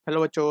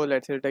Hello बच्चों,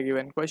 let's read a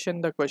given question.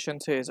 The question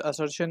says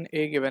assertion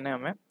A given है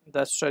हमें.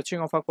 The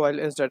stretching of a coil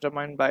is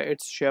determined by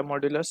its share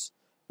modulus.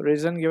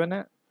 Reason given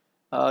है.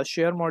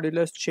 Share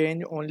modulus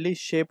change only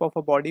shape of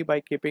a body by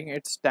keeping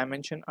it's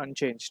dimension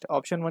unchanged.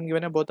 Option 1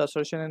 given है both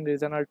assertion and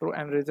reason are true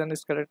and reason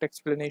is correct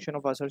explanation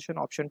of assertion.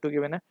 Option 2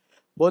 given है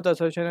both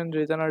assertion and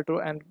reason are true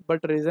and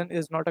but reason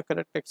is not a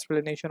correct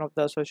explanation of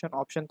the assertion.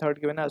 Option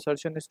 3 given है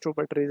assertion is true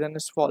but reason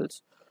is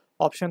false.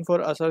 Option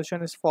 4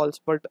 assertion is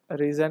false but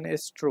reason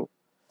is true.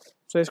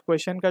 So इस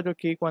question का जो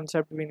की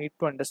concept we need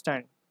to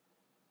understand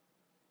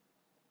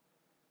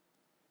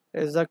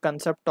is the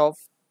concept of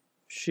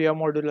shear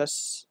modulus.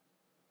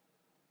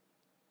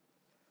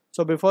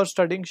 So before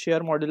studying shear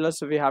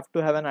modulus, we have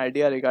to have an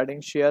idea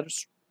regarding shear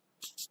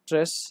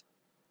stress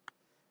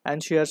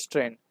and shear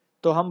strain.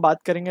 तो हम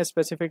बात करेंगे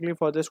specifically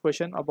for this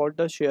question about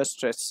the shear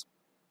stress.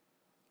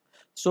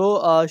 So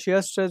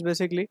shear stress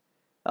basically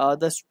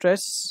the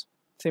stress,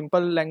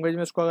 simple language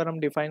में इसको अगर हम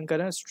define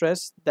करें,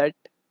 stress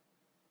that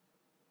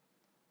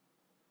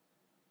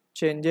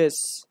changes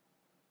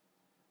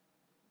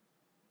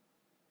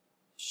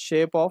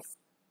shape of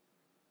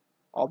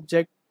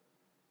object,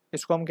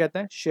 इसको हम कहते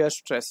हैं shear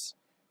stress.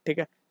 ठीक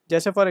है,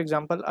 जैसे फॉर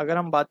एग्जांपल अगर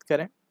हम बात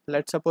करें,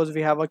 let's suppose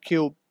we have a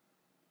cube.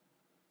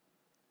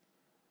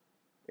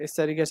 इस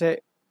तरीके से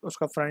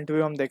उसका फ्रंट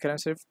व्यू हम देख रहे हैं,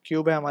 सिर्फ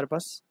क्यूब है हमारे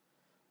पास.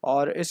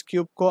 और इस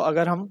क्यूब को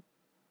अगर हम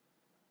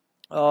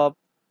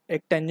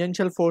एक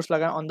टेंजेंशियल फोर्स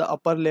लगाएं on the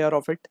upper layer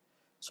of it,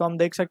 सो हम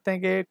देख सकते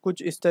हैं कि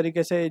कुछ इस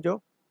तरीके से जो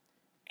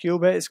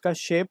क्यूब है इसका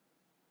शेप,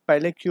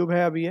 पहले क्यूब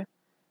है अभी ये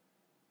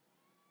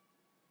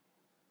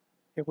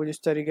कुछ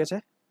इस तरीके से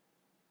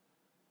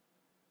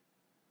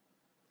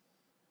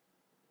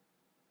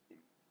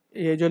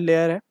ये जो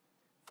लेयर है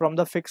फ्रॉम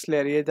द फिक्स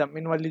लेयर, ये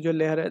जमीन वाली जो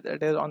लेयर है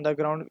that is on the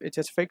ground which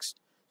is fixed.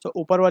 सो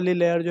ऊपर वाली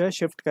लेयर जो है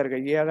शिफ्ट कर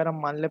गई. ये अगर हम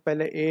मान ले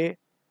पहले ए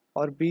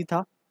और बी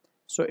था,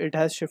 so it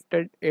has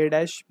shifted A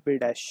dash B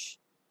dash.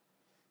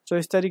 सो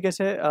इस तरीके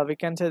से we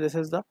can say this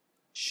is the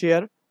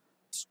shear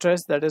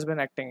stress that is been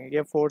acting.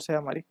 ये फोर्स है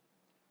हमारी.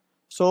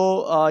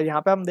 सो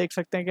यहाँ पे हम देख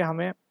सकते हैं कि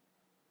हमें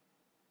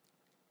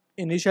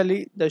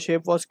initially the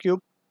shape was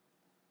cube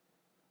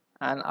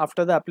and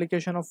after the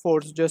application of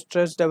force जो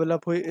स्ट्रेस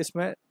डेवलप हुई,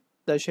 इसमें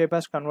the shape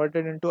has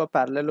converted into a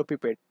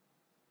parallelepiped.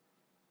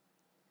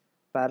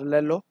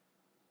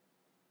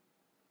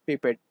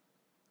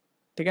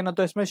 ठीक है ना.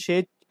 तो इसमें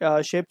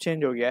शेप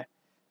चेंज हो गया है.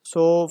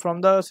 सो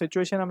फ्रॉम द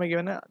सिचुएशन हमें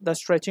गिवन है द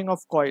स्ट्रेचिंग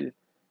ऑफ कॉइल.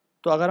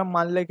 तो अगर हम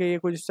मान लें कि ये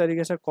कुछ इस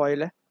तरीके से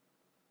कॉइल है,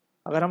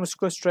 अगर हम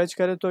इसको स्ट्रेच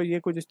करें तो ये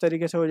कुछ इस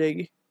तरीके से हो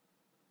जाएगी.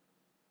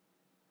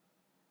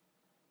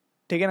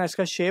 ठीक है ना.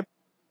 इसका शेप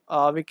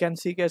वी कैन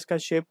सी कि इसका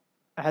shape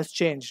has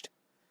changed.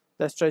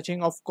 The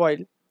stretching of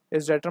coil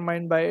is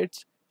determined by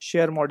its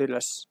share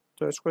modulus.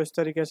 तो इसको इस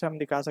तरीके से हम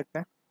दिखा सकते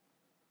हैं,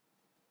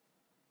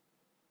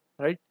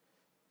 राइट.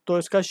 तो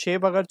इसका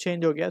शेप अगर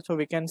चेंज हो गया, सो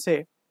वी कैन से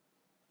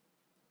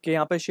कि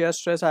यहाँ पे शेयर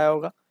स्ट्रेस आया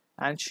होगा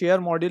and share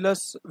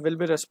modulus will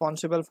be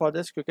responsible for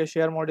this, क्योंकि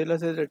share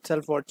modulus is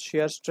itself what,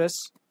 shear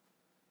stress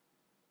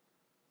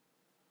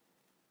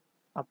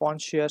upon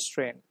shear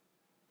strain.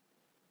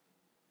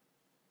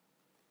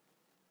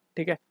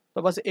 ठीक है.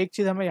 तो बस एक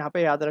चीज हमें यहाँ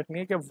पे याद रखनी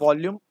है कि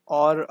वॉल्यूम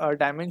और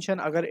डायमेंशन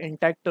अगर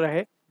इंटैक्ट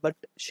रहे बट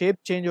शेप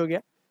चेंज हो गया,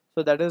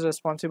 so that is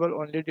responsible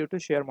only due to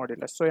share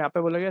modulus. सो यहाँ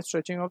पे बोला गया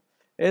stretching of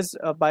is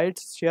by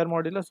its share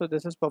modulus. So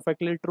this is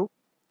perfectly true.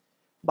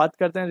 बात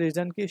करते हैं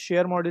रीजन की.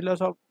 Share modulus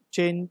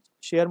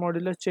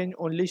change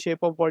only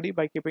shape of body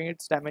by keeping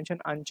it's dimension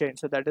unchange.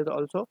 So that is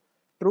also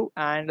true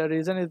and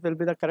reason is will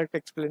be the correct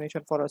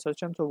explanation for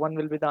assertion. So 1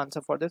 will be the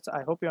answer for this.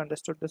 I hope you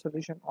understood the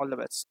solution. All the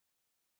best.